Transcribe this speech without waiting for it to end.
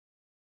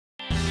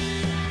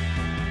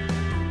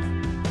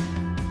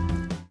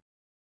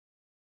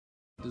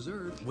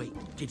Dessert. Wait,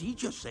 did he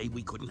just say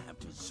we couldn't have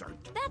dessert?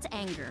 That's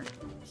anger.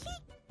 He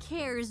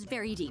cares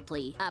very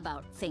deeply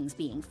about things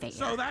being fair.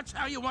 So that's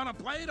how you want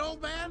to play it,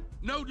 old man?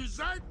 No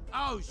dessert?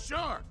 Oh,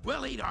 sure.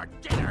 We'll eat our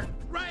dinner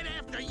right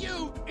after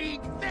you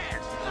eat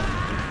this.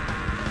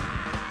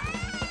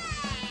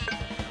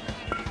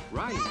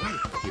 Right.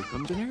 Here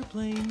comes an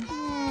airplane.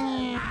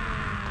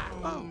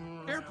 Oh,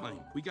 airplane.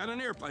 We got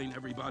an airplane,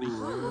 everybody.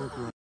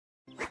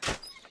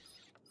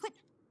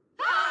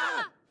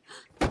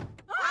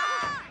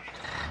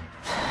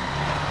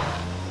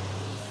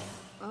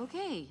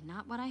 Okay,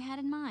 not what I had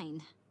in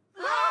mind.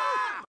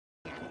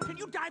 Can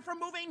you die from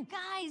moving?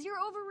 Guys, you're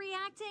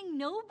overreacting.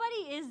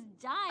 Nobody is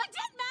dying. A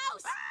dead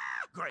mouse!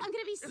 Great. I'm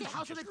gonna be In sick. the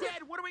house of the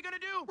dead. What are we gonna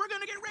do? We're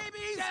gonna get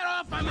rabies. Get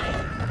off of me!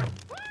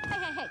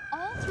 Hey.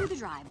 All through the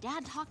drive,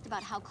 Dad talked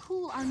about how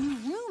cool our new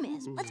room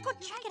is. Let's go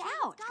check it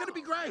out. It's gonna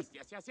be great.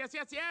 Yes.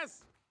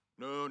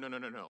 No. To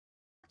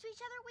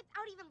each other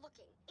without even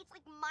looking. It's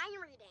like mind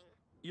reading.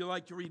 You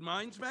like to read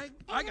minds, Meg?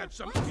 I got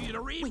something for you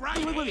to read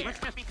right Wait. here. Let's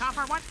just be calm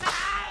for one second.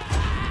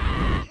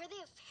 I hear they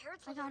have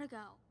ferrets. I gotta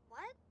go.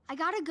 What? I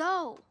gotta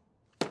go.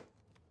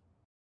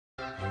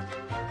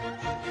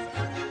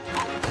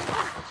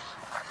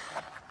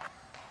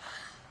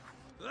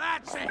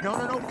 That's it.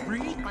 No.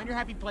 Breathe. Find your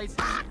happy place.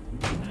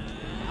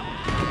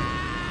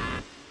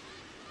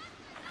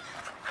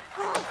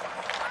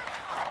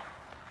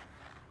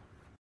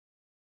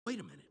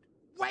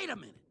 Wait a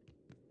minute.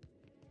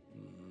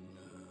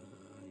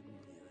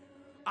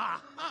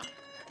 Aha!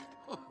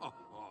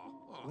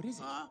 What is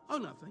it? Oh,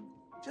 nothing.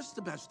 Just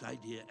the best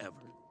idea ever.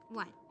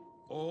 What?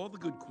 All the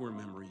good core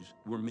memories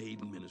were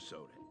made in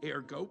Minnesota.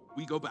 Ergo,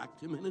 we go back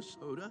to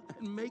Minnesota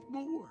and make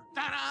more.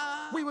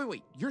 Ta-da!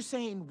 Wait. You're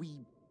saying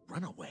we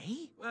run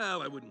away?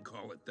 Well, I wouldn't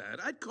call it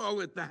that. I'd call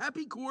it the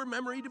Happy Core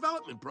Memory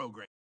Development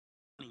Program.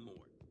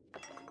 Anymore.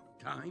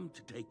 Time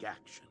to take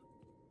action.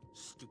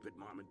 Stupid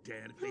Mom and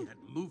Dad, if they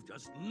hadn't moved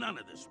us, none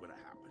of this would have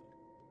happened.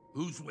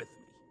 Who's with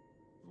me?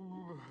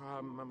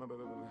 No.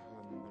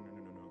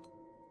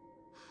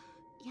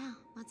 Yeah,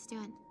 let's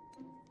do it.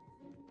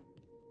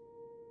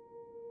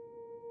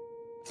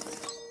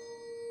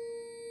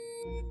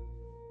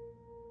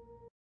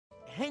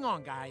 Hang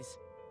on, guys.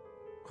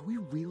 Are we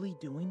really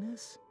doing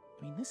this?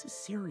 I mean, this is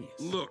serious.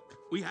 Look,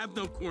 we have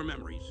no core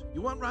memories.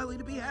 You want Riley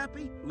to be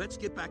happy? Let's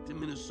get back to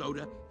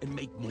Minnesota and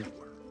make more.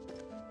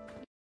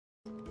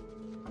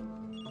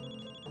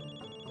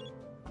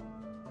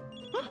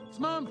 It's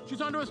Mom.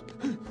 She's onto us.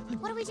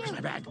 What do we do? My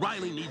bag.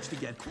 Riley needs to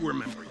get core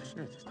memories.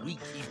 We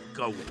keep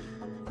going.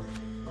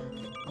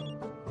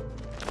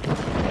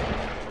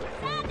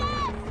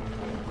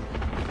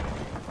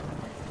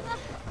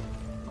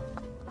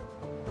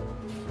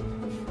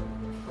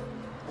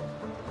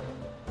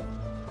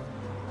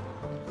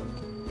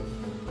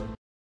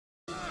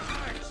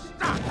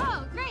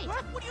 Oh, great.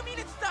 What do you mean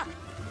it's stuck?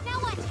 Now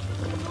what?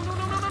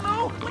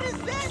 No. What is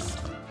this?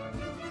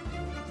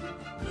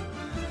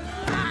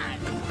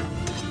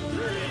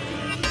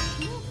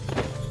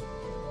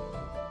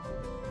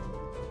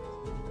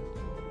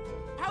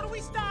 How do we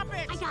stop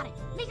it? I got it.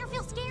 Make her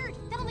feel scared.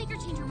 That'll make her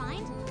change her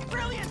mind.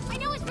 Brilliant. I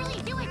know it's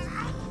brilliant. Do it.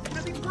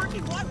 Nothing's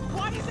working.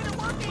 Why isn't it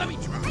working? Let me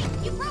try.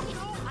 Hey, you broke it.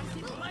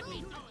 Let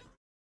me do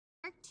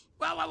it.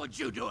 Well, what would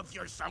you do if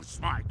you're so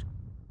smart?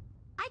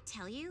 I'd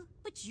tell you,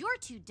 but you're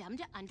too dumb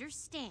to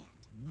understand.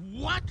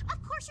 What?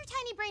 Of course your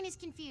tiny brain is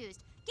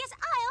confused. Guess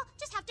I'll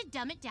just have to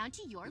dumb it down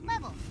to your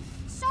level.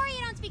 Sorry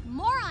I don't speak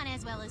moron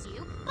as well as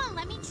you, but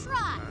let me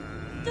try.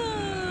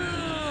 Duh.